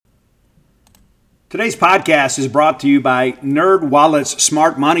Today's podcast is brought to you by NerdWallet's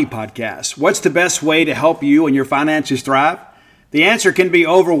Smart Money Podcast. What's the best way to help you and your finances thrive? The answer can be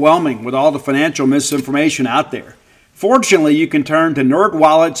overwhelming with all the financial misinformation out there. Fortunately, you can turn to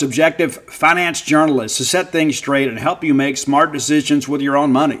NerdWallet's objective finance journalists to set things straight and help you make smart decisions with your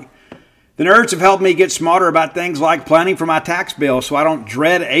own money. The nerds have helped me get smarter about things like planning for my tax bill so I don't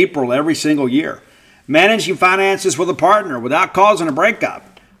dread April every single year, managing finances with a partner without causing a breakup,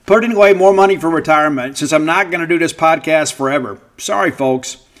 putting away more money for retirement since I'm not going to do this podcast forever. Sorry,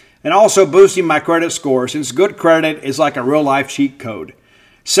 folks. And also boosting my credit score since good credit is like a real-life cheat code.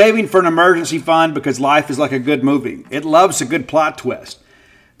 Saving for an emergency fund because life is like a good movie. It loves a good plot twist.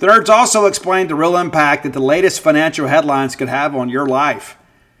 The nerds also explain the real impact that the latest financial headlines could have on your life.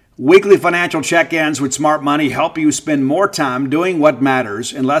 Weekly financial check-ins with Smart Money help you spend more time doing what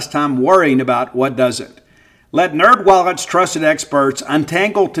matters and less time worrying about what doesn't. Let NerdWallet's trusted experts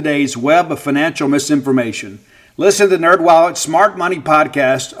untangle today's web of financial misinformation. Listen to the NerdWallet's Smart Money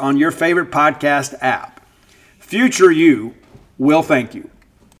Podcast on your favorite podcast app. Future you will thank you.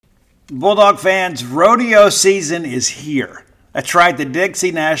 Bulldog fans, rodeo season is here. That's right, the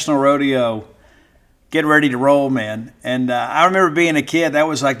Dixie National Rodeo. Get ready to roll, man. And I remember being a kid, that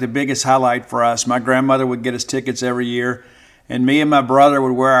was like the biggest highlight for us. My grandmother would get us tickets every year. And me and my brother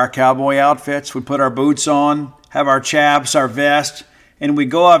would wear our cowboy outfits. We'd put our boots on, have our chaps, our vest, and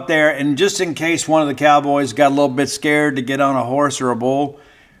we'd go up there. And just in case one of the cowboys got a little bit scared to get on a horse or a bull,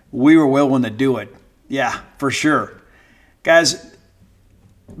 we were willing to do it. Yeah, for sure. Guys,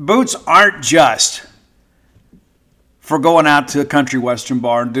 boots aren't just for going out to a country western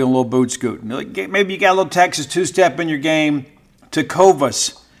bar and doing a little boot scooting. Maybe you got a little Texas two-step in your game.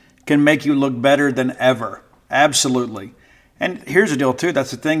 Tecovas can make you look better than ever. Absolutely. And here's the deal, too.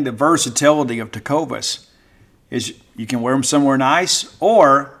 That's the thing, the versatility of Tecovas is you can wear them somewhere nice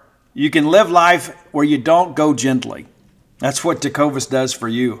or you can live life where you don't go gently. That's what Tecovas does for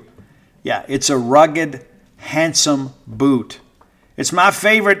you. Yeah, it's a rugged, handsome boot. It's my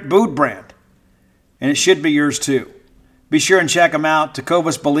favorite boot brand, and it should be yours, too. Be sure and check them out.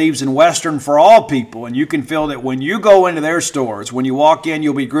 Tecovas believes in Western for all people, and you can feel that when you go into their stores. When you walk in,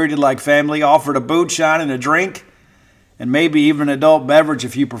 you'll be greeted like family, offered a boot shine and a drink, and maybe even an adult beverage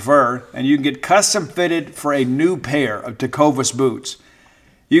if you prefer, and you can get custom fitted for a new pair of Tecovas boots.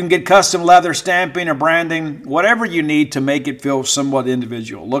 You can get custom leather stamping or branding, whatever you need to make it feel somewhat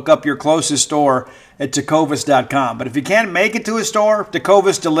individual. Look up your closest store at tecovas.com. But if you can't make it to a store,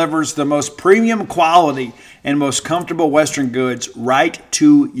 Tecovas delivers the most premium quality and most comfortable Western goods right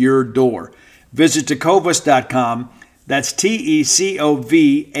to your door. Visit tecovas.com. That's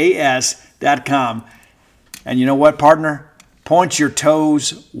tecovas.com. And you know what, partner? Point your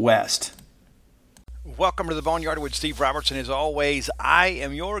toes west. Welcome to the Boneyard with Steve Robertson. As always, I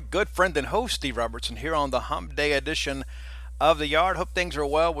am your good friend and host, Steve Robertson, here on the Hump Day edition of the Yard. Hope things are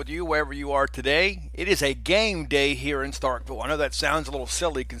well with you wherever you are today. It is a game day here in Starkville. I know that sounds a little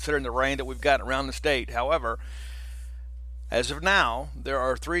silly considering the rain that we've got around the state. However, as of now, there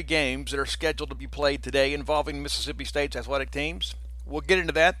are 3 games that are scheduled to be played today involving Mississippi State's athletic teams. We'll get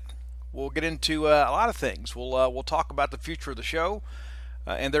into that. We'll get into a lot of things. We'll talk about the future of the show,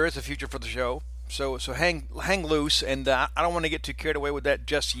 and there is a future for the show. So hang loose, and I don't want to get too carried away with that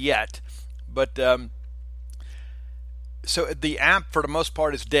just yet. But so the app, for the most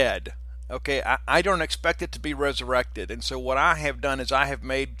part, is dead. Okay, I don't expect it to be resurrected, and so what I have done is I have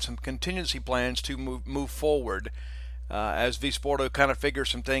made some contingency plans to move forward as V Sporto kind of figures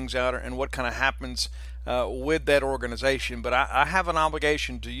some things out and what kind of happens with that organization. But I have an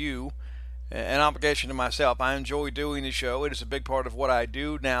obligation to you, an obligation to myself. I enjoy doing the show. It is a big part of what I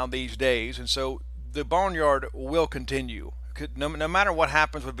do now these days, and so the Boneyard will continue. No matter what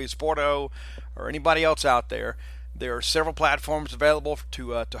happens with V Sporto or anybody else out there, there are several platforms available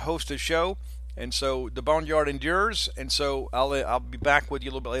to host this show, and so the Boneyard endures. And so I'll be back with you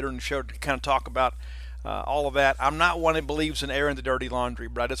a little bit later in the show to kind of talk about all of that. I'm not one that believes in airing the dirty laundry,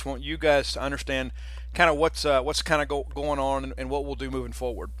 but I just want you guys to understand kind of what's kind of going on and what we'll do moving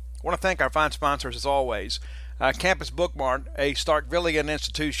forward. I want to thank our fine sponsors as always. Campus Bookmart, a Starkvillian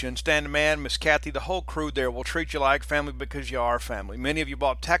institution. Stan the Man, Miss Kathy, the whole crew there will treat you like family because you are family. Many of you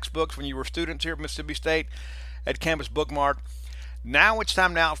bought textbooks when you were students here at Mississippi State at Campus Bookmart. Now it's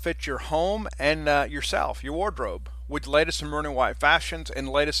time to outfit your home and yourself, your wardrobe, with the latest in maroon and white fashions and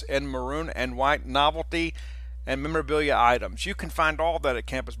the latest in maroon and white novelty and memorabilia items. You can find all that at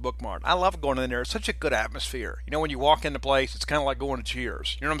Campus Bookmart. I love going in there. It's such a good atmosphere. You know, when you walk into place, it's kind of like going to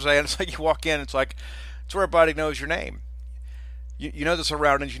Cheers. You know what I'm saying? It's like you walk in, it's like, it's where everybody knows your name. You know the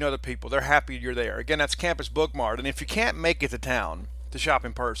surroundings, you know the people. They're happy you're there. Again, that's Campus Bookmart. And if you can't make it to town, to shop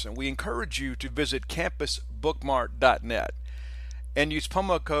in person, we encourage you to visit campusbookmart.net and use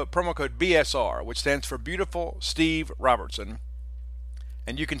promo code BSR, which stands for Beautiful Steve Robertson,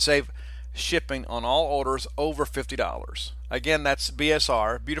 and you can save shipping on all orders over $50. Again, that's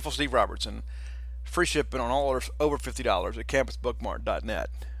BSR, Beautiful Steve Robertson, free shipping on all orders over $50 at campusbookmart.net.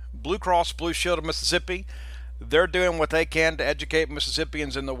 Blue Cross Blue Shield of Mississippi, they're doing what they can to educate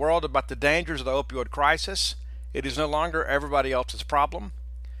Mississippians in the world about the dangers of the opioid crisis. It is no longer everybody else's problem.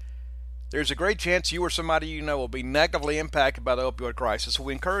 There's a great chance you or somebody you know will be negatively impacted by the opioid crisis, so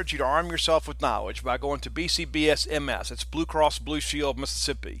we encourage you to arm yourself with knowledge by going to BCBSMS. It's Blue Cross Blue Shield of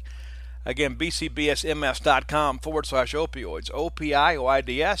Mississippi. Again, bcbsms.com/opioids.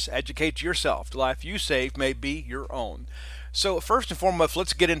 OPIOIDS. Educate yourself. The life you save may be your own. So first and foremost,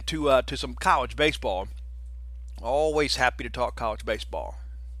 let's get into to some college baseball. Always happy to talk college baseball.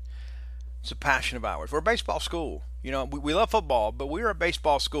 It's a passion of ours. We're a baseball school. You know, we love football, but we're a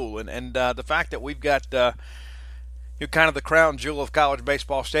baseball school. And the fact that we've got kind of the crown jewel of college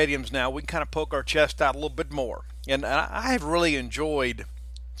baseball stadiums now, we can kind of poke our chest out a little bit more. And I have really enjoyed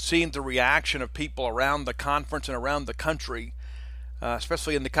seeing the reaction of people around the conference and around the country,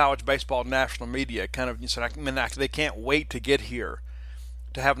 especially in the college baseball national media. Kind of, they can't wait to get here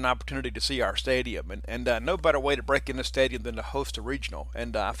to have an opportunity to see our stadium. And no better way to break in the stadium than to host a regional.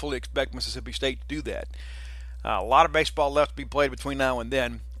 And I fully expect Mississippi State to do that. A lot of baseball left to be played between now and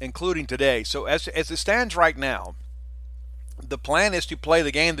then, including today. So as it stands right now, the plan is to play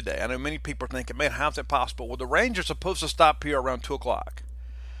the game today. I know many people are thinking, man, how's that possible? Well, the Rains are supposed to stop here around 2 o'clock.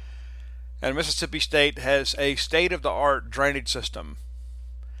 And Mississippi State has a state-of-the-art drainage system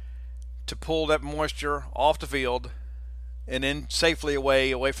to pull that moisture off the field and then safely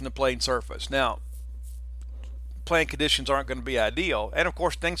away from the playing surface. Now, playing conditions aren't going to be ideal, and of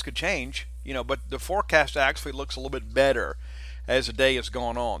course things could change, but the forecast actually looks a little bit better as the day has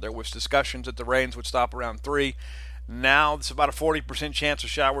gone on. There was discussions that the rains would stop around 3. Now it's about a 40% chance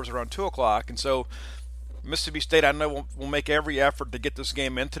of showers around 2 o'clock, and so Mississippi State, I know, will make every effort to get this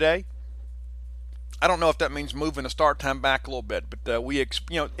game in today. I don't know if that means moving the start time back a little bit, but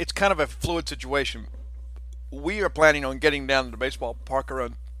it's kind of a fluid situation. We are planning on getting down to the baseball park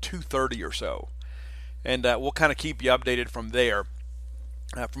around 2:30 or so, and we'll kind of keep you updated from there,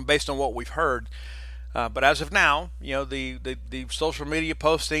 based on what we've heard. But as of now, the social media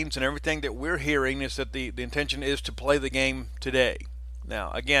postings and everything that we're hearing is that the intention is to play the game today.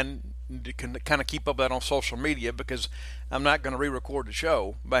 Now, again, you can kind of keep up that on social media because I'm not going to re-record the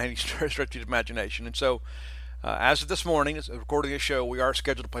show by any stretch of the imagination. And so, as of this morning, as recording this show, we are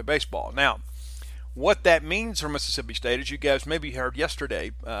scheduled to play baseball. Now, what that means for Mississippi State, as you guys maybe heard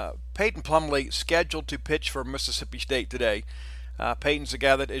yesterday, Peyton Plumlee scheduled to pitch for Mississippi State today. Peyton's a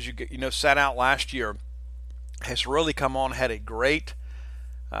guy that, as sat out last year, has really come on, had a great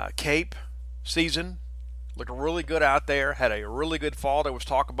Cape season, looked really good out there, had a really good fall. There was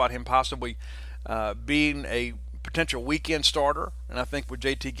talk about him possibly being a potential weekend starter, and I think with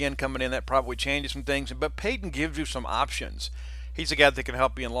JT Ginn coming in, that probably changes some things. But Peyton gives you some options. He's a guy that can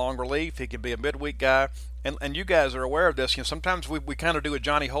help you in long relief. He can be a midweek guy. And you guys are aware of this. Sometimes we kind of do a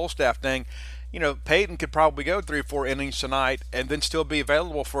Johnny Holstaff thing. Peyton could probably go 3 or 4 innings tonight and then still be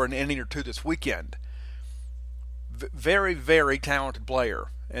available for an inning or 2 this weekend. Very, very talented player.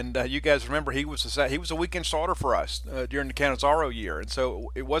 And you guys remember he was a weekend starter for us during the Canizaro year. And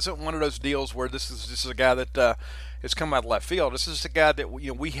so it wasn't one of those deals where this is a guy that has come out of left field. This is a guy that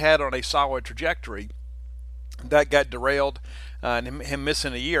we had on a solid trajectory that got derailed and him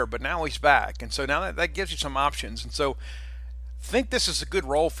missing a year, but now he's back, and so now that gives you some options. And so I think this is a good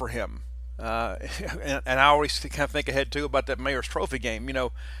role for him. And I always kind of think ahead too about that Mayor's Trophy game,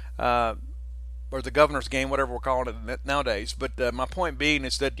 or the Governor's game, whatever we're calling it nowadays. But my point being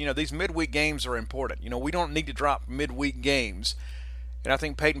is that these midweek games are important. We don't need to drop midweek games. And I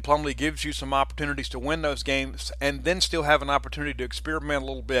think Peyton Plumlee gives you some opportunities to win those games and then still have an opportunity to experiment a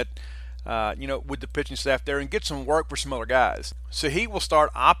little bit with the pitching staff there and get some work for some other guys. So he will start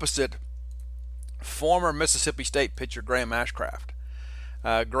opposite former Mississippi State pitcher Graham Ashcraft.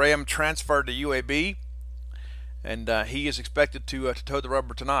 Graham transferred to UAB, and he is expected to toe the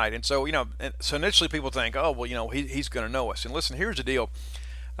rubber tonight. And so, so initially people think, oh, well, he's going to know us. And listen, here's the deal.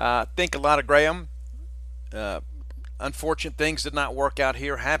 I think a lot of Graham. Unfortunate things did not work out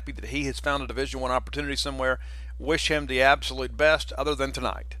here. Happy that he has found a Division I opportunity somewhere. Wish him the absolute best other than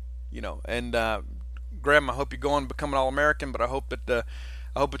tonight. And Graham, I hope you go on and become an All-American, but I hope that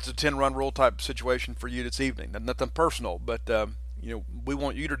it's a 10-run rule type situation for you this evening. Nothing personal, but we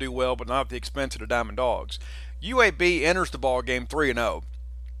want you to do well, but not at the expense of the Diamond Dogs. UAB enters the ball game 3-0.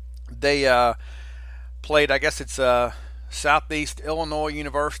 They played, I guess it's Southeast Illinois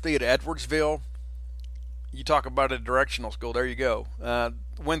University at Edwardsville. You talk about a directional school. There you go.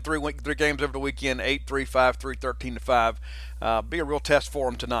 Win three games over the weekend, 8-3, 5-3, 13-5. Be a real test for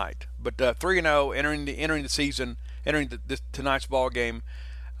them tonight. But 3-0 entering the season, entering tonight's ball game.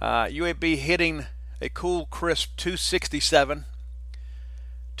 UAB hitting a cool, crisp 267.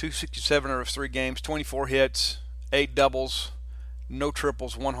 267 out of 3 games, 24 hits, 8 doubles, no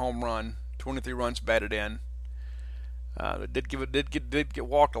triples, 1 home run, 23 runs batted in. Did get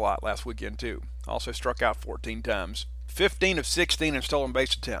walked a lot last weekend too. Also struck out 14 times. 15 of 16 in stolen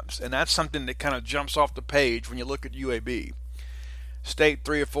base attempts, and that's something that kind of jumps off the page when you look at UAB. State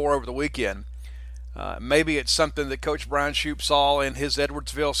 3 of 4 over the weekend. Maybe it's something that Coach Brian Shoup saw in his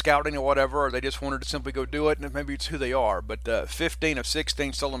Edwardsville scouting or whatever, or they just wanted to simply go do it, and maybe it's who they are. But 15 of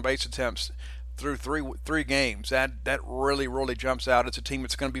 16 stolen base attempts through three games, that really, really jumps out. It's a team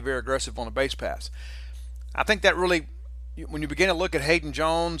that's going to be very aggressive on the base pass. I think that really, when you begin to look at Hayden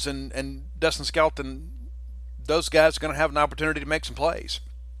Jones and Dustin Skelton, those guys are going to have an opportunity to make some plays.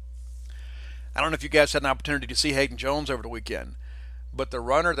 I don't know if you guys had an opportunity to see Hayden Jones over the weekend, but the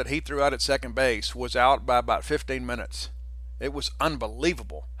runner that he threw out at second base was out by about 15 minutes. It was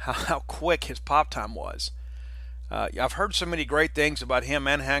unbelievable how quick his pop time was. I've heard so many great things about him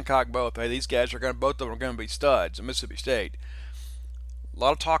and Hancock both. Hey, these guys both of them are going to be studs at Mississippi State. A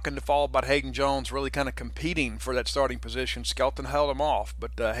lot of talk in the fall about Hayden Jones really kind of competing for that starting position. Skelton held him off,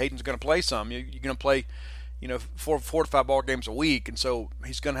 but Hayden's going to play some. You're going to play, 4 to 5 ball games a week, and so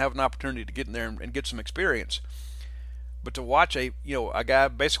he's going to have an opportunity to get in there and get some experience. But to watch a guy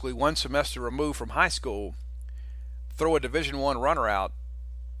basically 1 semester removed from high school throw a Division I runner out,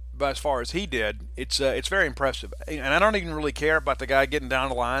 but as far as he did, it's very impressive. And I don't even really care about the guy getting down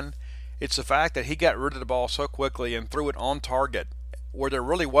the line. It's the fact that he got rid of the ball so quickly and threw it on target where there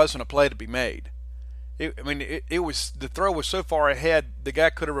really wasn't a play to be made. The throw was so far ahead, the guy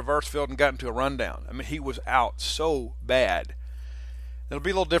could have reverse field and gotten to a rundown. I mean, he was out so bad. It'll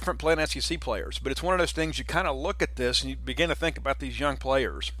be a little different playing SEC players, but it's one of those things you kind of look at this and you begin to think about these young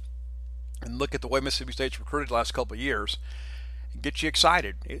players and look at the way Mississippi State's recruited the last couple of years and get you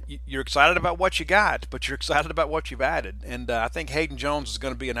excited. You're excited about what you got, but you're excited about what you've added. And I think Hayden Jones is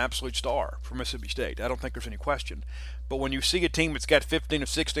going to be an absolute star for Mississippi State. I don't think there's any question. But when you see a team that's got 15 of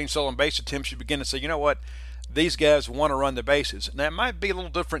 16 stolen base attempts, you begin to say, you know what, these guys want to run the bases. Now, it might be a little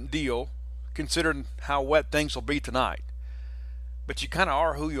different deal considering how wet things will be tonight. But you kind of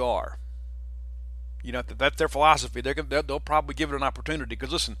are who you are. That's their philosophy. They'll probably give it an opportunity.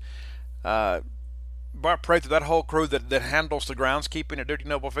 Because, listen, Bart Prather, that whole crew that handles the groundskeeping at Duty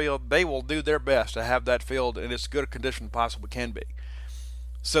Noble Field, they will do their best to have that field in as good a condition as possibly can be.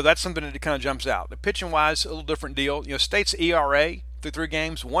 So that's something that kind of jumps out. The pitching-wise, a little different deal. State's ERA through 3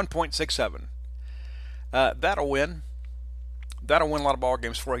 games, 1.67. That'll win. That'll win a lot of ball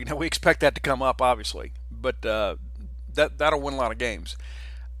games for you. We expect that to come up, obviously, but that'll win a lot of games.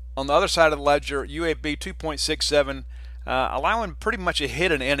 On the other side of the ledger, UAB 2.67, allowing pretty much a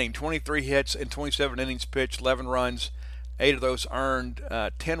hit an inning, 23 hits in 27 innings pitched, 11 runs, 8 of those earned,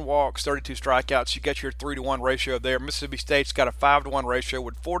 10 walks, 32 strikeouts. You get your 3-to-1 ratio there. Mississippi State's got a 5-to-1 ratio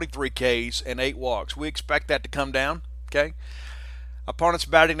with 43 Ks and 8 walks. We expect that to come down, okay? Opponent's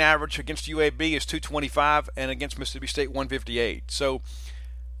batting average against UAB is 225 and against Mississippi State 158. So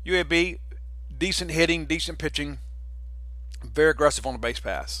UAB, decent hitting, decent pitching, very aggressive on the base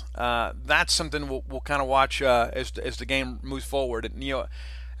pass. That's something we'll kind of watch as the game moves forward. And,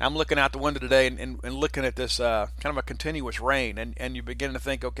 I'm looking out the window today and looking at this kind of a continuous rain, and you begin to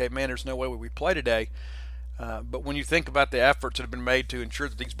think, okay, man, there's no way we play today. But when you think about the efforts that have been made to ensure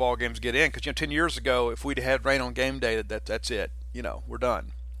that these ball games get in, because 10 years ago, if we'd had rain on game day, that's it. We're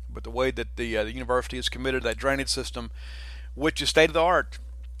done. But the way that the university is committed to that drainage system, which is state of the art,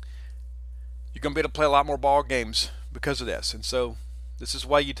 you're going to be able to play a lot more ball games because of this. And so this is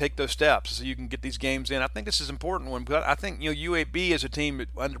why you take those steps so you can get these games in. I think this is an important one. But I think UAB as a team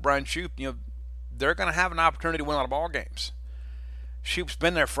under Brian Shoup, they're going to have an opportunity to win a lot of ball games. Shoup's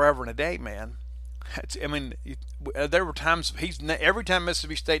been there forever and a day, man. There were times every time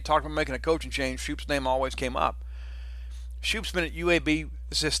Mississippi State talked about making a coaching change, Shoup's name always came up. Shoup's been at UAB.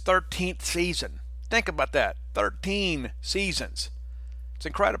 This is his 13th season. Think about that. 13 seasons. It's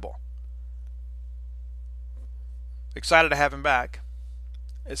incredible. Excited to have him back.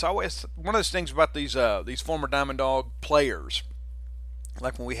 It's always one of those things about these former Diamond Dog players.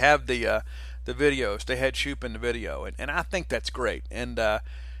 Like when we have the videos, they had Shoup in the video, and I think that's great. And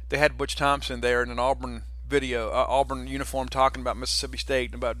they had Butch Thompson there in an Auburn video, Auburn uniform, talking about Mississippi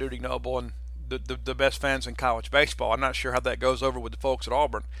State and about Duty Noble and the best fans in college baseball. I'm not sure how that goes over with the folks at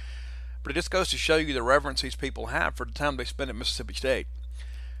Auburn, but it just goes to show you the reverence these people have for the time they spend at Mississippi State.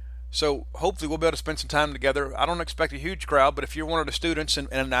 So hopefully we'll be able to spend some time together. I don't expect a huge crowd, but if you're one of the students, and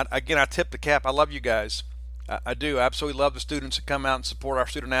again, I tip the cap. I love you guys. I do. I absolutely love the students that come out and support our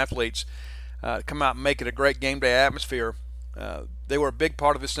student athletes, come out and make it a great game day atmosphere. They were a big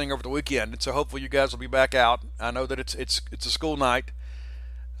part of this thing over the weekend, and so hopefully you guys will be back out. I know that it's a school night.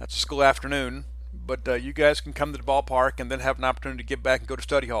 That's a school afternoon, but you guys can come to the ballpark and then have an opportunity to get back and go to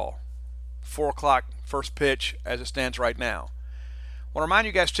study hall. 4 o'clock first pitch as it stands right now. I want to remind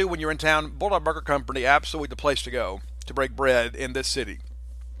you guys, too, when you're in town, Bulldog Burger Company, absolutely the place to go to break bread in this city.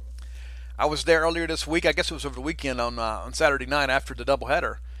 I was there earlier this week. I guess it was over the weekend on Saturday night after the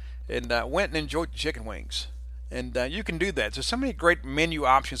doubleheader, and went and enjoyed the chicken wings. And you can do that. There's so many great menu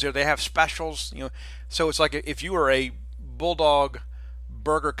options there. They have specials, So it's like if you are a Bulldog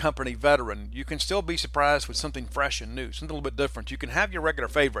Burger Company veteran, you can still be surprised with something fresh and new, something a little bit different. You can have your regular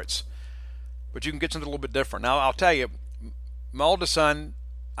favorites, but you can get something a little bit different. Now, I'll tell you, my oldest son,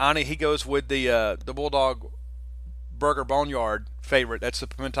 Ani, he goes with the Bulldog Burger Boneyard favorite. That's the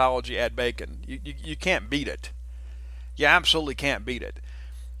pimentology add bacon. You can't beat it. You absolutely can't beat it.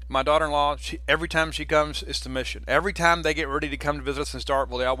 My daughter-in-law, every time she comes, it's the mission. Every time they get ready to come to visit us in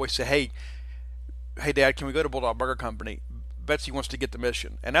Starkville, they always say, hey, Dad, can we go to Bulldog Burger Company? Betsy wants to get the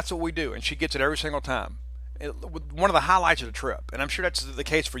mission. And that's what we do, and she gets it every single time. One of the highlights of the trip, and I'm sure that's the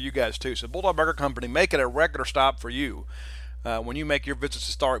case for you guys too. So Bulldog Burger Company, make it a regular stop for you. When you make your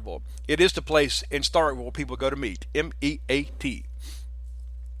visits to Starkville. It is the place in Starkville where people go to meet, M-E-A-T.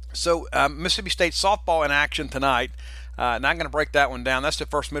 So Mississippi State softball in action tonight. Not going to break that one down. That's the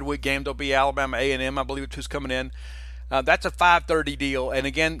first midweek game. There'll be Alabama A&M, I believe, who's coming in. That's a 5:30 deal. And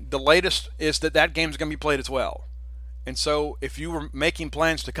again, the latest is that game's going to be played as well. And so if you were making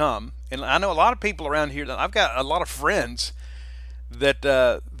plans to come, and I know a lot of people around here, I've got a lot of friends that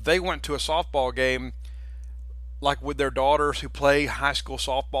they went to a softball game like with their daughters who play high school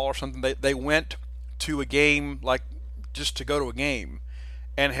softball or something. They went to a game like just to go to a game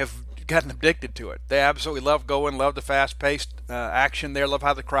and have gotten addicted to it. They absolutely love going, love the fast-paced action there, love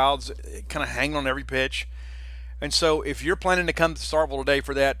how the crowd's kind of hanging on every pitch. And so if you're planning to come to Starkville today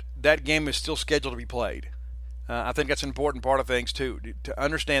for that game is still scheduled to be played. I think that's an important part of things too, to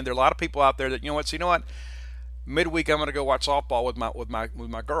understand there are a lot of people out there that, you know what, midweek I'm going to go watch softball with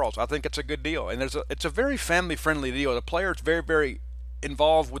my girls. I think it's a good deal, and it's a very family friendly deal. The players very, very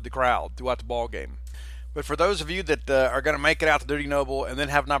involved with the crowd throughout the ball game. But for those of you that are going to make it out to Dudy Noble and then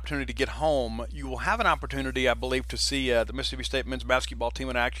have an opportunity to get home, you will have an opportunity, I believe, to see the Mississippi State men's basketball team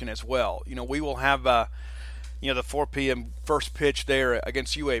in action as well. We will have the 4 p.m. first pitch there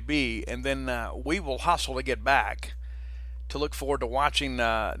against UAB, and then we will hustle to get back to look forward to watching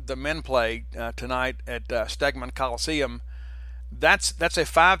the men play tonight at Stegman Coliseum. That's a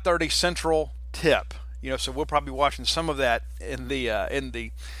 5:30 Central tip. So we'll probably be watching some of that in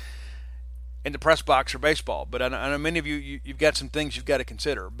the press box for baseball. But I know many of you've got some things you've got to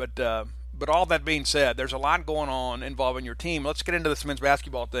consider. But all that being said, there's a lot going on involving your team. Let's get into this men's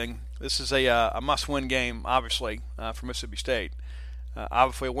basketball thing. This is a must-win game, obviously, for Mississippi State.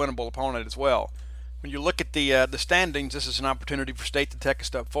 Obviously a winnable opponent as well. When you look at the standings, this is an opportunity for State to take a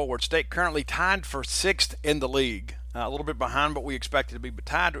step forward. State currently tied for 6th in the league, a little bit behind what we expected to be, but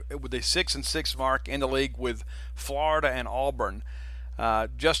tied with a 6-6 mark in the league with Florida and Auburn.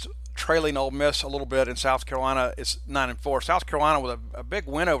 Just trailing Ole Miss a little bit, in South Carolina is 9-4. South Carolina with a big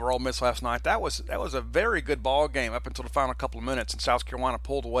win over Ole Miss last night. That was a very good ball game up until the final couple of minutes, and South Carolina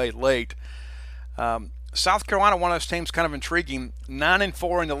pulled away late. South Carolina, one of those teams kind of intriguing,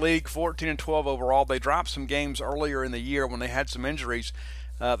 9-4 in the league, 14-12 overall. They dropped some games earlier in the year when they had some injuries.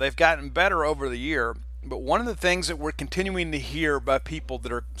 They've gotten better over the year, but one of the things that we're continuing to hear by people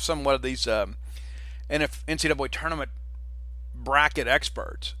that are somewhat of these NCAA tournament bracket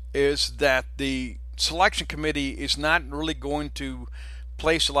experts is that the selection committee is not really going to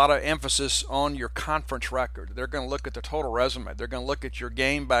place a lot of emphasis on your conference record. They're going to look at the total resume. They're going to look at your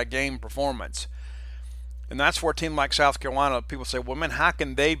game-by-game performance. And that's where a team like South Carolina, people say, well, man, how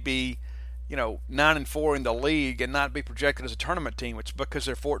can they be, 9-4 in the league and not be projected as a tournament team? It's because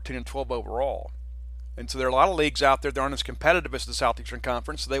they're 14-12 overall. And so there are a lot of leagues out there that aren't as competitive as the Southeastern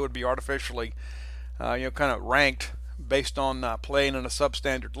Conference. So they would be artificially, kind of ranked based on playing in a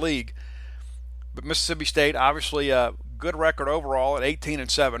substandard league. But Mississippi State, obviously a good record overall at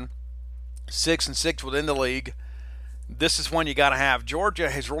 18-7, 6-6 within the league. This is one you got to have. Georgia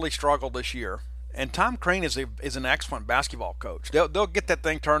has really struggled this year. And Tom Crean is an excellent basketball coach. They'll get that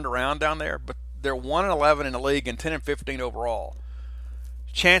thing turned around down there, but they're 1-11 in the league and 10-15 overall.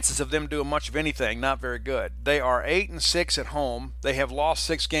 chances of them doing much of anything, not very good. They are 8-6 at home. They have lost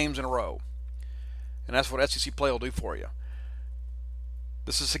 6 games in a row. And that's what SEC play will do for you.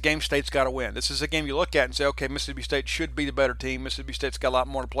 This is a game State's got to win. This is a game you look at and say, okay, Mississippi State should be the better team. Mississippi State's got a lot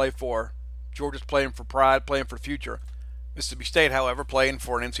more to play for. Georgia's playing for pride, playing for the future. Mississippi State, however, playing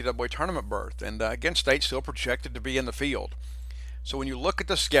for an NCAA tournament berth. And again, State's still projected to be in the field. So when you look at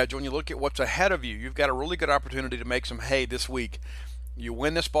the schedule and you look at what's ahead of you, you've got a really good opportunity to make some hay this week. You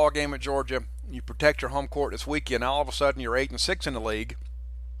win this ball game at Georgia, you protect your home court this weekend. Now all of a sudden you're 8-6 in the league.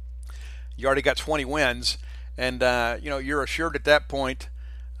 You already got 20 wins, and you're assured at that point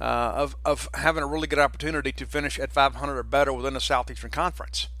of having a really good opportunity to finish at 500 or better within the Southeastern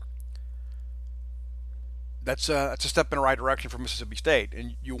Conference. That's a step in the right direction for Mississippi State.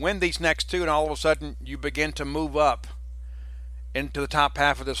 And you win these next 2, and all of a sudden you begin to move up into the top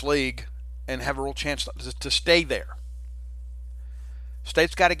half of this league and have a real chance to stay there.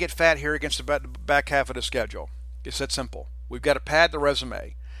 State's got to get fat here against the back half of the schedule. It's that simple. We've got to pad the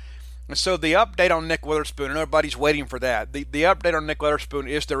resume. And so the update on Nick Witherspoon, and everybody's waiting for that. The update on Nick Witherspoon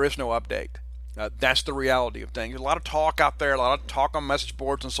is there is no update. That's the reality of things. There's a lot of talk out there, a lot of talk on message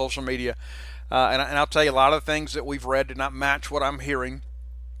boards and social media. And I'll tell you, a lot of the things that we've read do not match what I'm hearing.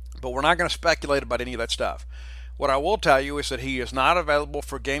 But we're not going to speculate about any of that stuff. What I will tell you is that he is not available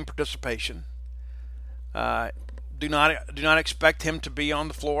for game participation. Do not expect him to be on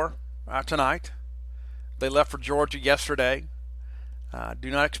the floor tonight. They left for Georgia yesterday. Do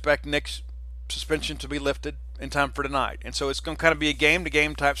not expect Nick's suspension to be lifted in time for tonight. And so it's going to kind of be a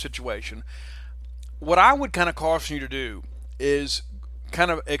game-to-game type situation. What I would kind of caution you to do is kind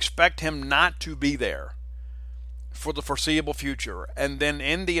of expect him not to be there for the foreseeable future. And then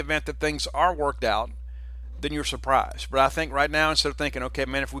in the event that things are worked out, then you're surprised. But I think right now, instead of thinking, okay,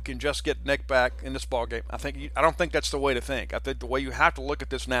 man, if we can just get Nick back in this ball game, I don't think that's the way to think. I think the way you have to look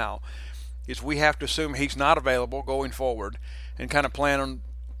at this now is we have to assume he's not available going forward and kind of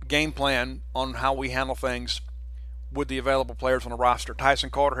game plan on how we handle things with the available players on the roster.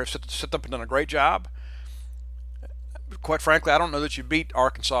 Tyson Carter has stepped up and done a great job. Quite frankly, I don't know that you beat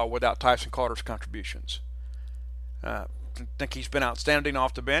Arkansas without Tyson Carter's contributions. I think he's been outstanding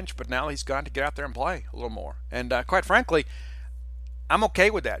off the bench, but now he's got to get out there and play a little more. And quite frankly, I'm okay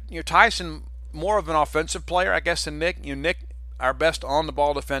with that. Tyson, more of an offensive player, I guess, than Nick. Nick, our best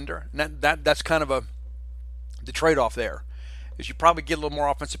on-the-ball defender. And that's kind of the trade-off there, is you probably get a little more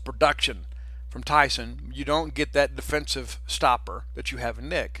offensive production from Tyson. You don't get that defensive stopper that you have in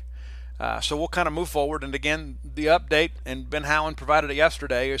Nick. So we'll kind of move forward. And again, the update, and Ben Howland provided it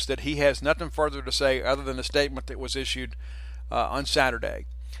yesterday, is that he has nothing further to say other than the statement that was issued on Saturday.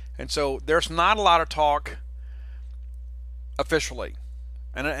 And so there's not a lot of talk officially.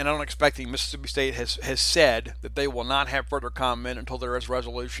 And I don't expect the Mississippi State has said that they will not have further comment until there is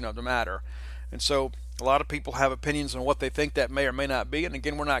resolution of the matter. And so a lot of people have opinions on what they think that may or may not be. And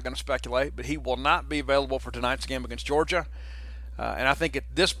again, we're not going to speculate, but he will not be available for tonight's game against Georgia. And I think at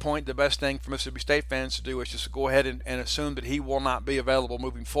this point, the best thing for Mississippi State fans to do is just go ahead and assume that he will not be available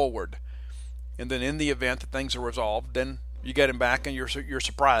moving forward. And then in the event that things are resolved, then you get him back and you're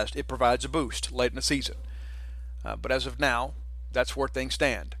surprised. It provides a boost late in the season. But as of now, that's where things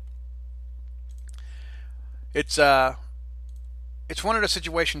stand. It's one of the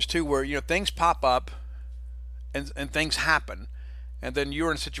situations, too, where things pop up and things happen. And then you're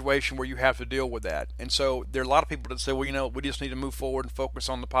in a situation where you have to deal with that. And so there are a lot of people that say, well, we just need to move forward and focus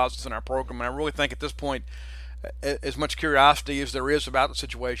on the positives in our program. And I really think at this point, as much curiosity as there is about the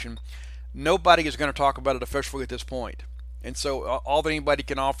situation, nobody is going to talk about it officially at this point. And so all that anybody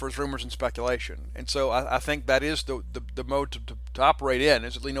can offer is rumors and speculation. And so I think that is the mode to operate in,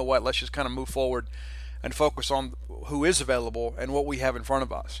 is, what, let's just kind of move forward and focus on who is available and what we have in front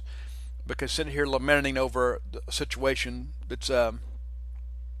of us. Because sitting here lamenting over a situation that's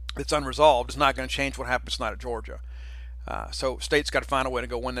unresolved is not going to change what happens tonight at Georgia. So State's got to find a way to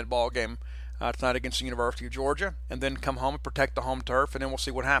go win that ball game tonight against the University of Georgia, and then come home and protect the home turf, and then we'll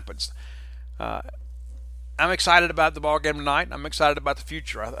see what happens. I'm excited about the ball game tonight. I'm excited about the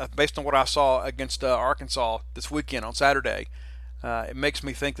future. Based on what I saw against Arkansas this weekend on Saturday, it makes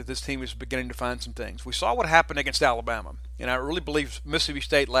me think that this team is beginning to find some things. We saw what happened against Alabama, and I really believe Mississippi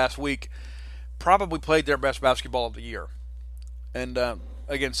State last week probably played their best basketball of the year. And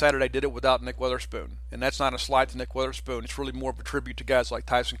again, Saturday did it without Nick Witherspoon. And that's not a slight to Nick Witherspoon. It's really more of a tribute to guys like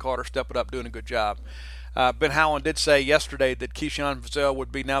Tyson Carter stepping up, doing a good job. Ben Howland did say yesterday that Keyshawn Vassell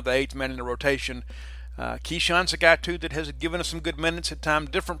would be now the 8th man in the rotation. Keyshawn's a guy, too, that has given us some good minutes at times.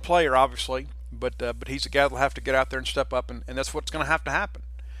 Different player, obviously. But he's a guy that will have to get out there and step up, and that's what's going to happen.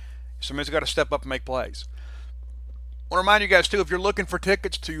 Somebody's got to step up and make plays. I want to remind you guys, too, if you're looking for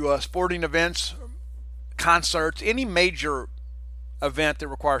tickets to sporting events, concerts, any major event that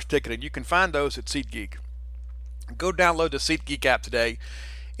requires ticketing, you can find those at SeatGeek. Go download the SeatGeek app today.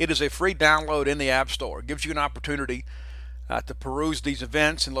 It is a free download in the App Store. It gives you an opportunity to peruse these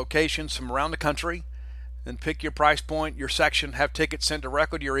events and locations from around the country and pick your price point, your section, have tickets sent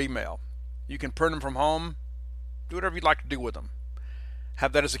directly to your email. You can print them from home, do whatever you'd like to do with them.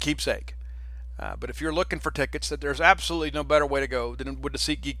 Have that as a keepsake. But if you're looking for tickets, that there's absolutely no better way to go than with the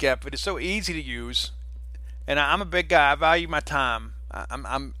SeatGeek app. It is so easy to use, and I'm a big guy. I value my time.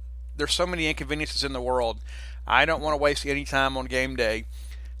 There's so many inconveniences in the world. I don't want to waste any time on game day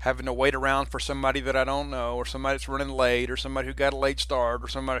having to wait around for somebody that I don't know, or somebody that's running late, or somebody who got a late start, or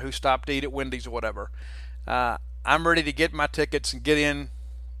somebody who stopped to eat at Wendy's or whatever. I'm ready to get my tickets and get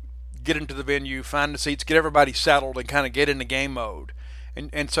into the venue, find the seats, get everybody settled, and kind of get into game mode.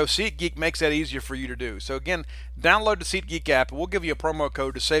 And so SeatGeek makes that easier for you to do. So again, download the SeatGeek app, and we'll give you a promo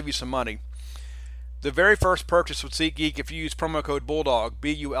code to save you some money. The very first purchase with SeatGeek, if you use promo code Bulldog,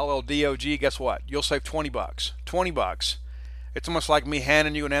 BULLDOG, guess what? You'll save $20. $20. It's almost like me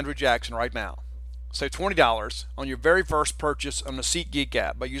handing you an Andrew Jackson right now. Save $20 on your very first purchase on the SeatGeek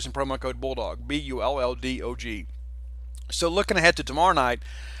app by using promo code Bulldog, BULLDOG. So looking ahead to tomorrow night,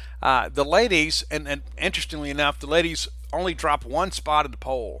 the ladies, and interestingly enough, the ladies only dropped one spot in the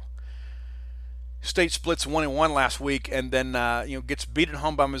poll. State splits 1-1 last week, and then gets beat at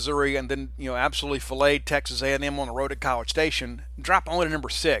home by Missouri, and then absolutely filleted Texas A&M on the road at College Station. Drop only to number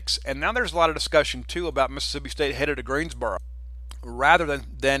 6, and now there's a lot of discussion too about Mississippi State headed to Greensboro rather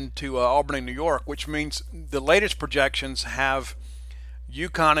than to Albany, New York, which means the latest projections have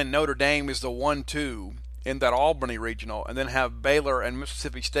UConn and Notre Dame as the 1-2 in that Albany regional, and then have Baylor and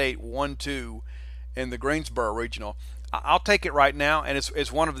Mississippi State 1-2 in the Greensboro regional. I'll take it right now, and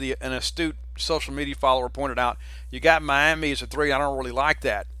as one of an astute social media follower pointed out, you got Miami as a 3. I don't really like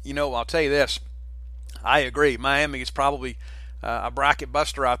that. I'll tell you this. I agree. Miami is probably a bracket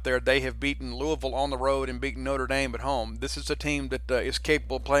buster out there. They have beaten Louisville on the road and beaten Notre Dame at home. This is a team that is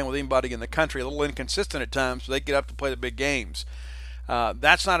capable of playing with anybody in the country. A little inconsistent at times, but they get up to play the big games.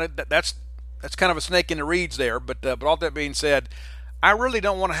 That's kind of a snake in the reeds there. But all that being said, I really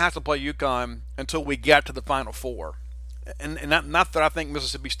don't want to have to play UConn until we get to the Final Four. And not that I think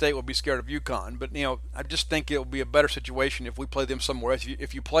Mississippi State will be scared of UConn, but I just think it will be a better situation if we play them somewhere else.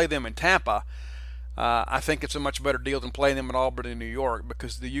 If you play them in Tampa, I think it's a much better deal than playing them in Albany, New York,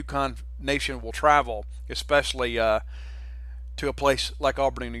 because the UConn nation will travel, especially to a place like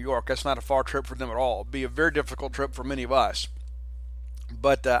Albany, New York. That's not a far trip for them at all. It'll be a very difficult trip for many of us.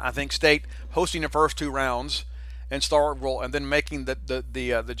 But I think State hosting the first 2 rounds in Starkville and then making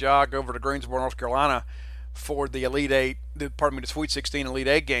the jog over to Greensboro, North Carolina, for the the Sweet 16 Elite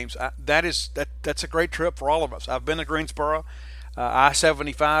 8 games, that's a great trip for all of us. I've been to Greensboro.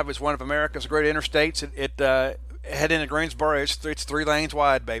 I-75 is one of America's great interstates. Head into Greensboro, it's 3 lanes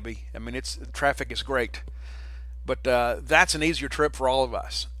wide, baby. I mean, the traffic is great. But that's an easier trip for all of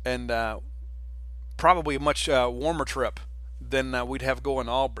us, and probably a much warmer trip than we'd have going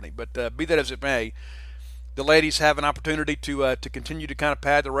to Albany. But be that as it may, the ladies have an opportunity to continue to kind of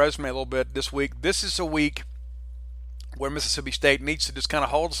pad the resume a little bit this week. This is a week where Mississippi State needs to just kind of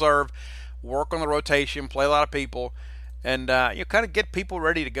hold serve, work on the rotation, play a lot of people, and kind of get people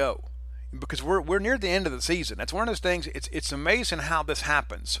ready to go, because we're near the end of the season. That's one of those things. It's amazing how this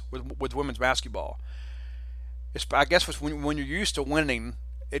happens with women's basketball. I guess when you're used to winning,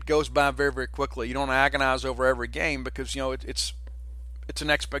 it goes by very, very quickly. You don't agonize over every game because it's an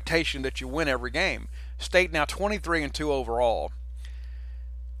expectation that you win every game. State now 23-2 overall.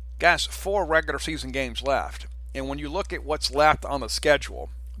 Guys, 4 regular season games left. And when you look at what's left on the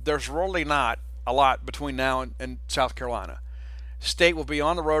schedule, there's really not a lot between now and South Carolina. State will be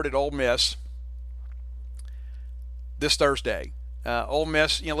on the road at Ole Miss this Thursday. Ole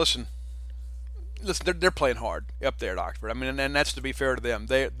Miss, listen, they're playing hard up there at Oxford. I mean, and that's to be fair to them.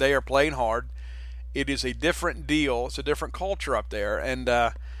 They are playing hard. It is a different deal. It's a different culture up there, and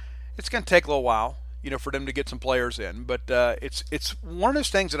it's going to take a little while, for them to get some players in. But it's one of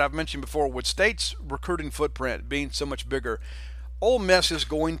those things that I've mentioned before with State's recruiting footprint being so much bigger. Ole Miss is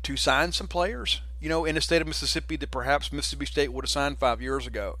going to sign some players, in the state of Mississippi that perhaps Mississippi State would have signed 5 years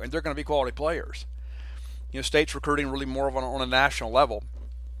ago, and they're going to be quality players. State's recruiting really more on a national level,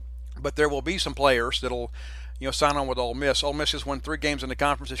 but there will be some players that'll sign on with Ole Miss. Ole Miss has won 3 games in the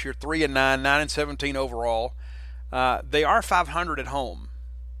conference this year, 3-9, 9-17 overall. They are 500 at home.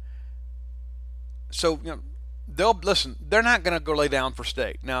 So, they're not going to go lay down for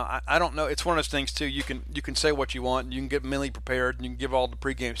State. Now, I don't know. It's one of those things, too. You can say what you want, and you can get mentally prepared, and you can give all the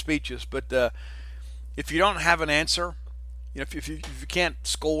pregame speeches. But if you don't have an answer if you can't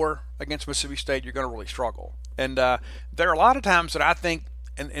score against Mississippi State, you're going to really struggle. And there are a lot of times that I think,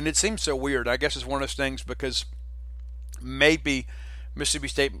 and it seems so weird. I guess it's one of those things because maybe Mississippi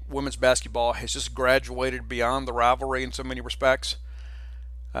State women's basketball has just graduated beyond the rivalry in so many respects.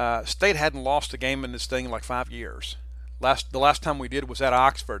 State hadn't lost a game in this thing in like 5 years. The last time we did was at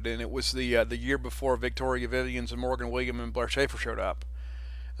Oxford, and it was the year before Victoria Vivians and Morgan Williams and Blair Schaefer showed up.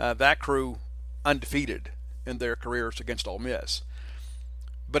 That crew undefeated in their careers against Ole Miss.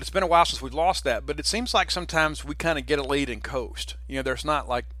 But it's been a while since we've lost that. But it seems like sometimes we kind of get a lead and coast. There's not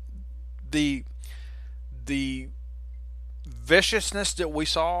like the viciousness that we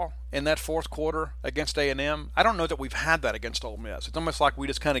saw in that fourth quarter against A&M. I don't know that we've had that against Ole Miss. It's almost like we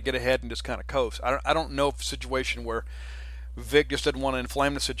just kind of get ahead and just kind of coast. I don't know of a situation where Vic just didn't want to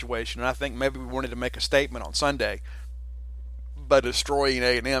inflame the situation. And I think maybe we wanted to make a statement on Sunday by destroying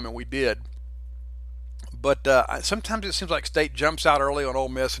A&M, and we did. But sometimes it seems like State jumps out early on Ole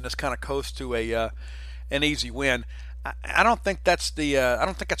Miss and just kind of coasts to an easy win. I don't think that's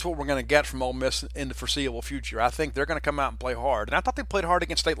what we're going to get from Ole Miss in the foreseeable future. I think they're going to come out and play hard. And I thought they played hard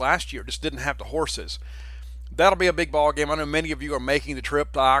against State last year, just didn't have the horses. That'll be a big ball game. I know many of you are making the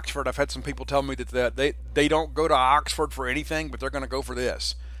trip to Oxford. I've had some people tell me that they don't go to Oxford for anything, but they're going to go for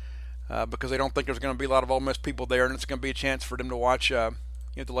this because they don't think there's going to be a lot of Ole Miss people there, and it's going to be a chance for them to watch the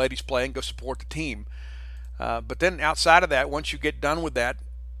ladies play and go support the team. But then outside of that, once you get done with that,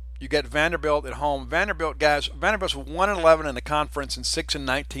 you get Vanderbilt at home. Vanderbilt's 1-11 in the conference and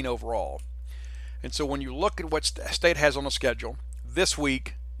 6-19 overall. And so when you look at what State has on the schedule, this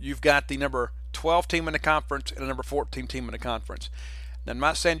week you've got the number 12 team in the conference and the number 14 team in the conference. Now, I'm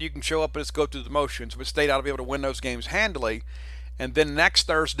not saying you can show up and just go through the motions, but State ought to be able to win those games handily. And then next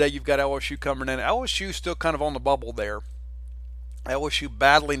Thursday you've got LSU coming in. LSU's still kind of on the bubble there. LSU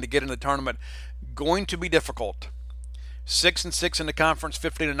battling to get in the tournament. Going to be difficult. 6-6 in the conference,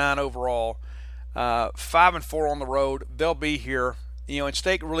 15-9 overall, 5-4 on the road. They'll be here, and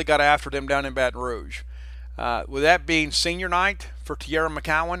State really got after them down in Baton Rouge. With that being senior night for Tierra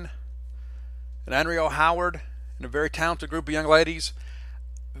McCowan and Andrea Howard and a very talented group of young ladies,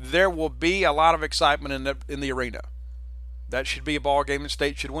 there will be a lot of excitement in the arena. That should be a ball game that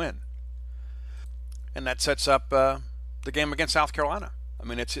State should win, and that sets up the game against South Carolina. I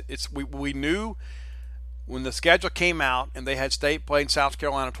mean, we knew when the schedule came out and they had State playing South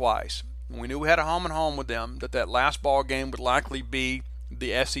Carolina twice, and we knew we had a home and home with them, that last ball game would likely be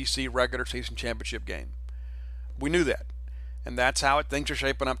the SEC regular season championship game. We knew that, and that's how things are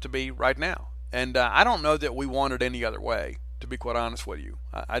shaping up to be right now. And I don't know that we want it any other way, to be quite honest with you.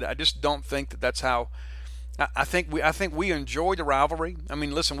 I just don't think that's how. I think we enjoy the rivalry. I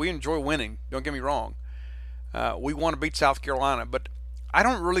mean, listen, we enjoy winning. Don't get me wrong. We want to beat South Carolina, but I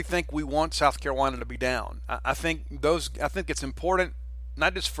don't really think we want South Carolina to be down. I think it's important,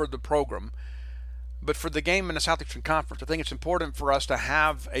 not just for the program, but for the game in the Southeastern Conference. I think it's important for us to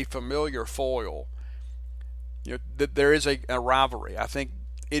have a familiar foil. That there is a rivalry. I think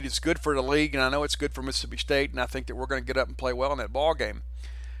it is good for the league, and I know it's good for Mississippi State, and I think that we're going to get up and play well in that ball game.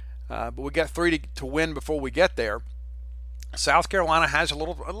 But we got 3 to win before we get there. South Carolina has a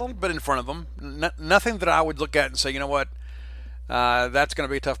little bit in front of them. Nothing that I would look at and say, you know what, that's going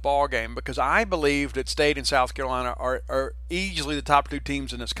to be a tough ball game, because I believe that State and South Carolina are easily the top 2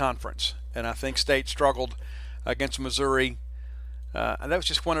 teams in this conference. And I think State struggled against Missouri. And that was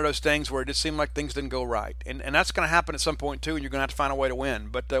just one of those things where it just seemed like things didn't go right. And that's going to happen at some point too, and you're going to have to find a way to win.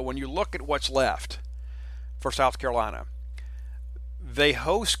 But when you look at what's left for South Carolina, they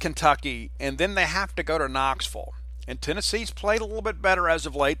host Kentucky, and then they have to go to Knoxville. And Tennessee's played a little bit better as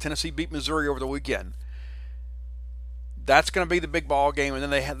of late. Tennessee beat Missouri over the weekend. That's going to be the big ball game, and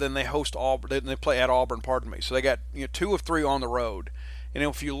then they host Auburn. Then they play at Auburn. Pardon me. So they got 2 of 3 on the road. And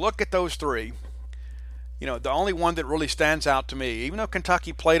if you look at those 3, the only one that really stands out to me, even though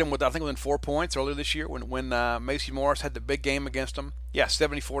Kentucky played them within 4 points earlier this year when Macy Morris had the big game against them. Yeah,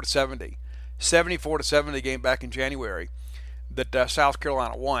 74-70, 74-70 game back in January that South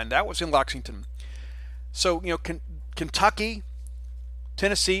Carolina won. That was in Lexington. So Kentucky,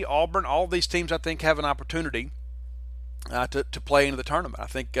 Tennessee, Auburn, all these teams I think have an opportunity to play into the tournament. I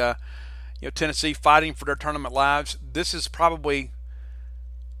think Tennessee fighting for their tournament lives. This is probably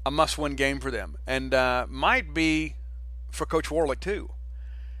a must-win game for them, and might be for Coach Warlick too.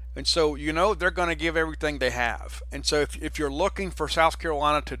 And so they're going to give everything they have. And so if you're looking for South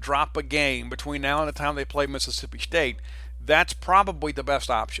Carolina to drop a game between now and the time they play Mississippi State, that's probably the best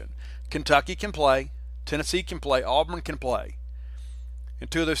option. Kentucky can play, Tennessee can play, Auburn can play, and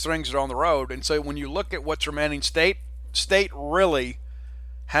 2 of those things are on the road. And so when you look at what's remaining, State really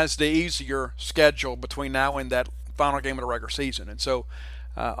has the easier schedule between now and that final game of the regular season. And so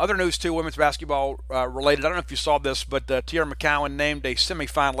other news too, women's basketball related. I don't know if you saw this, but Tierra McCowan named a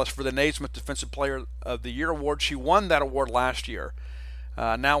semifinalist for the Naismith Defensive Player of the Year award. She won that award last year.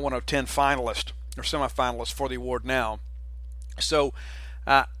 Now one of 10 finalists or semifinalists for the award now. So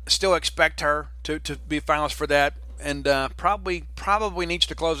still expect her to be a finalist for that, and probably needs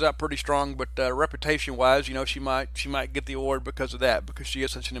to close out pretty strong. But reputation-wise, she might get the award because of that, because she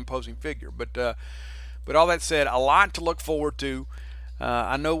is such an imposing figure. But all that said, a lot to look forward to.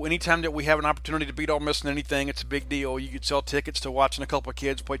 I know anytime that we have an opportunity to beat Ole Miss in anything, it's a big deal. You could sell tickets to watching a couple of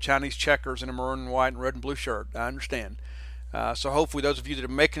kids play Chinese checkers in a maroon and white and red and blue shirt. I understand. So hopefully those of you that are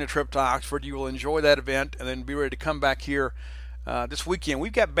making a trip to Oxford, you will enjoy that event and then be ready to come back here this weekend.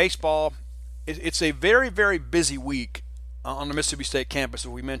 We've got baseball. It's a very, very busy week on the Mississippi State campus, as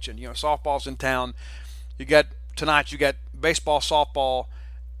we mentioned. Softball's in town. Tonight you got baseball, softball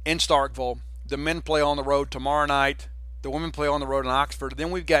in Starkville. The men play on the road tomorrow night. The women play on the road in Oxford.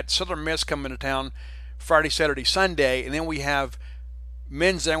 Then we've got Southern Miss coming to town Friday, Saturday, Sunday. And then we have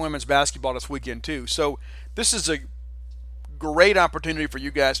men's and women's basketball this weekend too. So this is a great opportunity for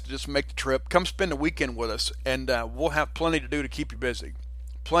you guys to just make the trip. Come spend the weekend with us, and we'll have plenty to do to keep you busy.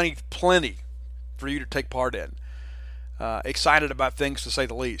 Plenty for you to take part in. Excited about things, to say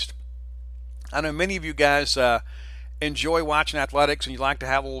the least. I know many of you guys enjoy watching athletics, and you like to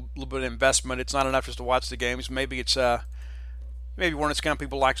have a little bit of investment. It's not enough just to watch the games. Maybe it's maybe one of those kind of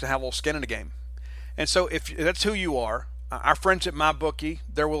people who likes to have a little skin in the game. And so if that's who you are, our friends at MyBookie,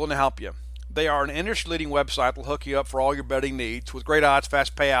 they're willing to help you. They are an industry-leading website that will hook you up for all your betting needs. With great odds,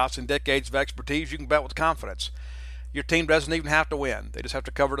 fast payouts, and decades of expertise, you can bet with confidence. Your team doesn't even have to win. They just have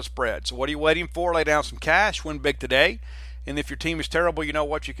to cover the spread. So what are you waiting for? Lay down some cash, win big today. And if your team is terrible, you know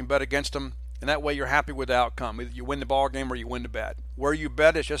what? You can bet against them. And that way you're happy with the outcome. Either you win the ball game or you win the bet. Where you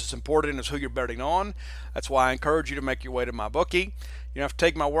bet is just as important as who you're betting on. That's why I encourage you to make your way to MyBookie. You don't have to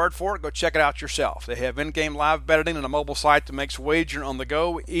take my word for it. Go check it out yourself. They have in-game live betting and a mobile site that makes wagering on the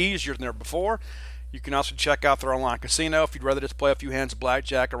go easier than ever before. You can also check out their online casino if you'd rather just play a few hands of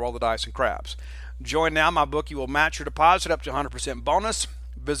blackjack or roll the dice and craps. Join now. MyBookie will match your deposit up to 100% bonus.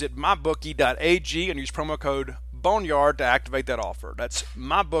 Visit mybookie.ag and use promo code Boneyard to activate that offer. That's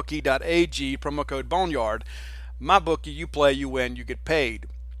mybookie.ag, promo code Boneyard. MyBookie, you play, you win, you get paid.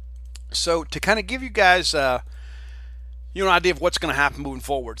 So to kind of give you guys an idea of what's going to happen moving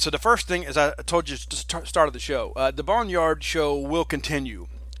forward. So the first thing, as I told you at the start of the show, the Boneyard show will continue.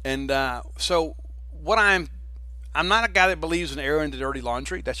 And so what I'm not a guy that believes in airing the dirty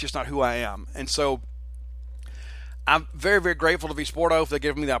laundry. That's just not who I am. And so I'm very, very grateful to V-Sporto for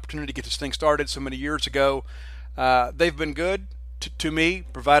giving me the opportunity to get this thing started so many years ago. They've been good to me,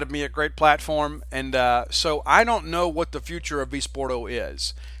 provided me a great platform, and so I don't know what the future of V-Sporto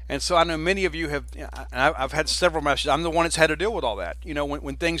is. And so I know many of you have, I've had several messages. I'm the one that's had to deal with all that.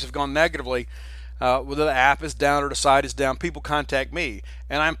 When things have gone negatively, whether the app is down or the site is down, people contact me.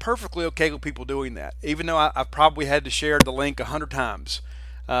 And I'm perfectly okay with people doing that, even though I've probably had to share the link 100 times.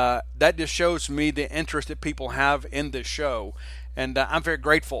 That just shows me the interest that people have in this show. And I'm very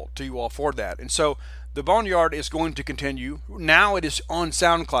grateful to you all for that. And so the Boneyard is going to continue. Now it is on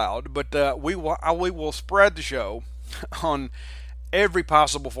SoundCloud, but we will spread the show on every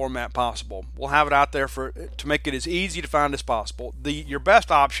possible format possible. We'll have it out there to make it as easy to find as possible. Your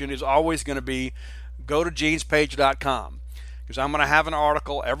best option is always going to be go to genespage.com, because I'm going to have an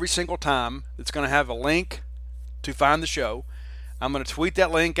article every single time that's going to have a link to find the show. I'm going to tweet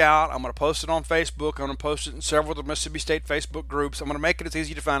that link out. I'm going to post it on Facebook. I'm going to post it in several of the Mississippi State Facebook groups. I'm going to make it as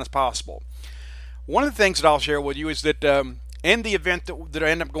easy to find as possible. One of the things that I'll share with you is that in the event that I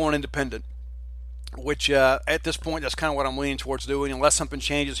end up going independent, which at this point that's kind of what I'm leaning towards doing, unless something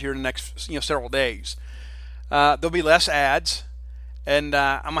changes here in the next several days, there'll be less ads, and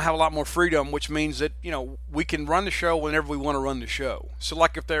I'm going to have a lot more freedom, which means that we can run the show whenever we want to run the show. So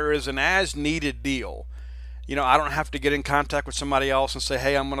like if there is an as-needed deal, I don't have to get in contact with somebody else and say,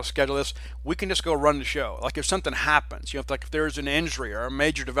 hey, I'm going to schedule this. We can just go run the show. Like if something happens, if there's an injury or a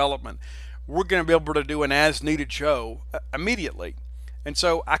major development, we're going to be able to do an as-needed show immediately. And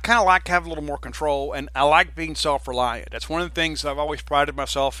so I kind of like to have a little more control, and I like being self-reliant. That's one of the things I've always prided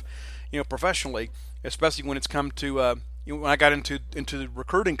myself, professionally, especially when it's come to when I got into the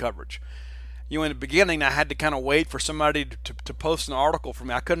recruiting coverage. In the beginning, I had to kind of wait for somebody to post an article for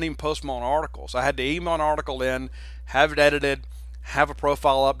me. I couldn't even post my own articles. I had to email an article in, have it edited, have a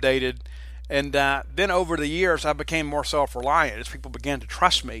profile updated, and then over the years, I became more self-reliant as people began to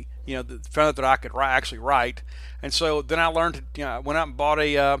trust me. Found out that I could actually write, and so then I learned to went out and bought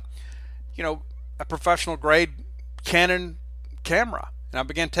a professional grade Canon camera, And I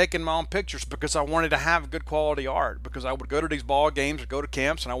began taking my own pictures because I wanted to have good quality art, because I would go to these ball games or go to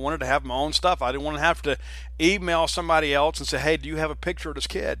camps and I wanted to have my own stuff. I didn't want to have to email somebody else and say, hey, do you have a picture of this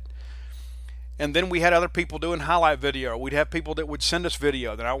kid? And then we had other people doing highlight video. We'd have people that would send us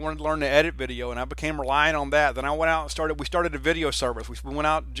video. Then I wanted to learn to edit video, and I became reliant on that. Then I went out and we started a video service. We went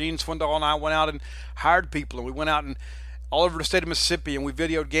out, Gene Swindoll and I went out and hired people, and we went out and all over the state of Mississippi, and we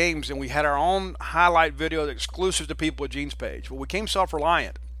videoed games, and we had our own highlight video exclusive to people at Gene's page. But we became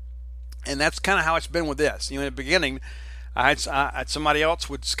self-reliant, and that's kind of how it's been with this. In the beginning, I had somebody else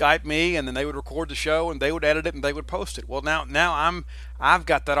would Skype me, and then they would record the show, and they would edit it, and they would post it. Well, now I've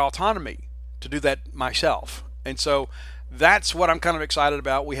got that autonomy to do that myself, and so that's what I'm kind of excited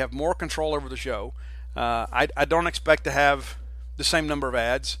about. We have more control over the show. I don't expect to have the same number of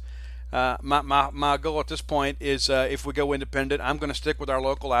ads. My goal at this point is if we go independent, I'm going to stick with our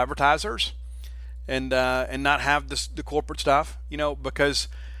local advertisers and not have the corporate stuff, because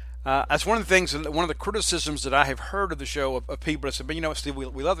that's one of the things, one of the criticisms that I have heard of the show of people that said, but Steve,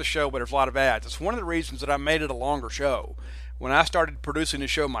 we love the show, but there's a lot of ads. It's one of the reasons that I made it a longer show. When I started producing the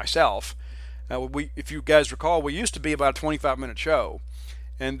show myself, if you guys recall, we used to be about a 25-minute show.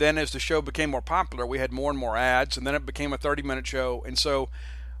 And then as the show became more popular, we had more and more ads, and then it became a 30-minute show. And so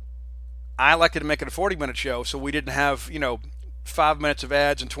I elected to make it a 40-minute show, so we didn't have, 5 minutes of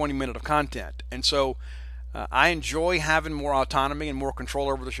ads and 20 minutes of content. And so I enjoy having more autonomy and more control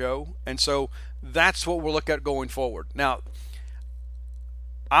over the show. And so that's what we'll look at going forward. Now,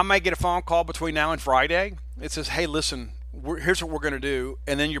 I may get a phone call between now and Friday. It says, hey, listen, here's what we're going to do,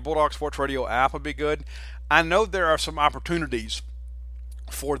 and then your Bulldog Sports Radio app would be good. I know there are some opportunities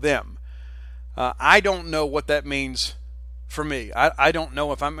for them. I don't know what that means for me. I don't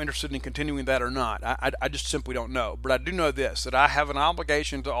know if I'm interested in continuing that or not. I just simply don't know. But I do know this, that I have an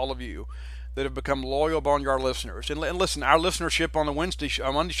obligation to all of you that have become loyal Boneyard listeners. And listen, our listenership on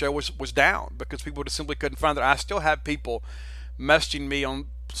the Monday show was down because people just simply couldn't find it. I still have people messaging me on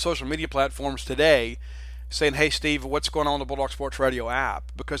social media platforms today saying, hey, Steve, what's going on in the Bulldog Sports Radio app?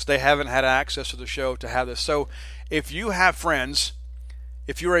 Because they haven't had access to the show to have this. So if you have friends,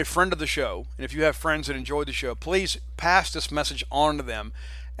 if you're a friend of the show, and if you have friends that enjoy the show, please pass this message on to them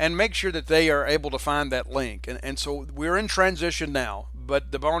and make sure that they are able to find that link. And so we're in transition now,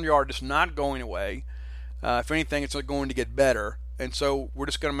 but the Boneyard is not going away. If anything, it's going to get better. And so we're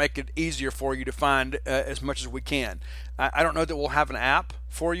just going to make it easier for you to find as much as we can. I don't know that we'll have an app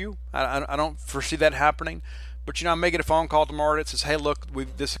for you. I don't foresee that happening. But, I may get a phone call tomorrow that says, hey, look,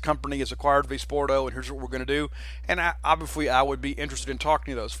 this company has acquired V Sporto, and here's what we're going to do. And obviously, I would be interested in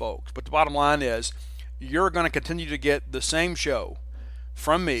talking to those folks. But the bottom line is you're going to continue to get the same show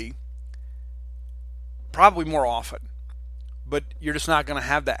from me, probably more often. But you're just not going to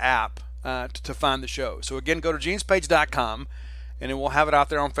have the app to find the show. So, again, go to genespage.com. And then we'll have it out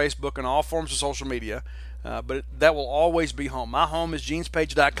there on Facebook and all forms of social media. But that will always be home. My home is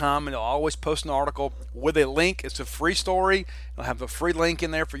genespage.com, and I'll always post an article with a link. It's a free story. I'll have a free link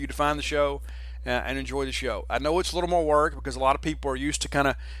in there for you to find the show and enjoy the show. I know it's a little more work because a lot of people are used to kind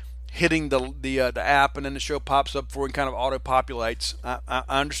of hitting the app, and then the show pops up for and kind of auto-populates. I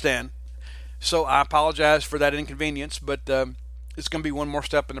understand. So I apologize for that inconvenience, but it's going to be one more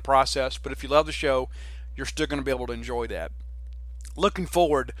step in the process. But if you love the show, you're still going to be able to enjoy that. Looking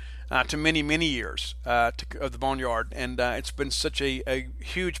forward to many, many years of the Boneyard, and it's been such a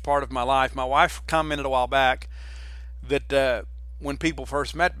huge part of my life. My wife commented a while back that when people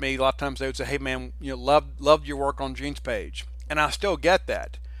first met me, a lot of times they would say, hey, man, loved your work on Gene's page. And I still get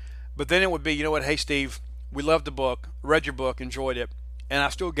that. But then it would be, what, hey, Steve, we loved the book, read your book, enjoyed it, and I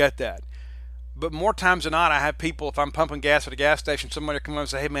still get that. But more times than not, I have people, if I'm pumping gas at a gas station, somebody will come up and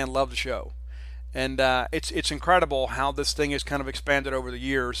say, hey, man, love the show. And it's incredible how this thing has kind of expanded over the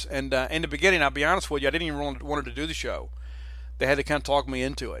years. And in the beginning, I'll be honest with you, I didn't even want to do the show. They had to kind of talk me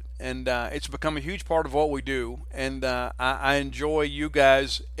into it. And it's become a huge part of what we do. And I enjoy you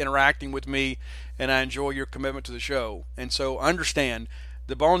guys interacting with me, and I enjoy your commitment to the show. And so understand,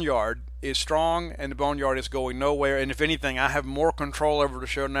 the Boneyard is strong, and the Boneyard is going nowhere. And if anything, I have more control over the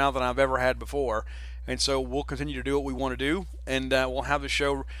show now than I've ever had before. And so we'll continue to do what we want to do, and we'll have the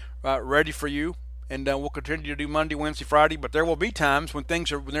show ready for you, and we'll continue to do Monday, Wednesday, Friday. But there will be times when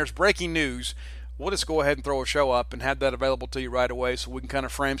there's breaking news. We'll just go ahead and throw a show up and have that available to you right away, so we can kind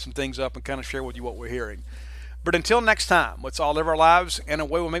of frame some things up and kind of share with you what we're hearing. But until next time, let's all live our lives in a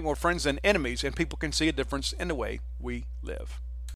way we'll make more friends than enemies, and people can see a difference in the way we live.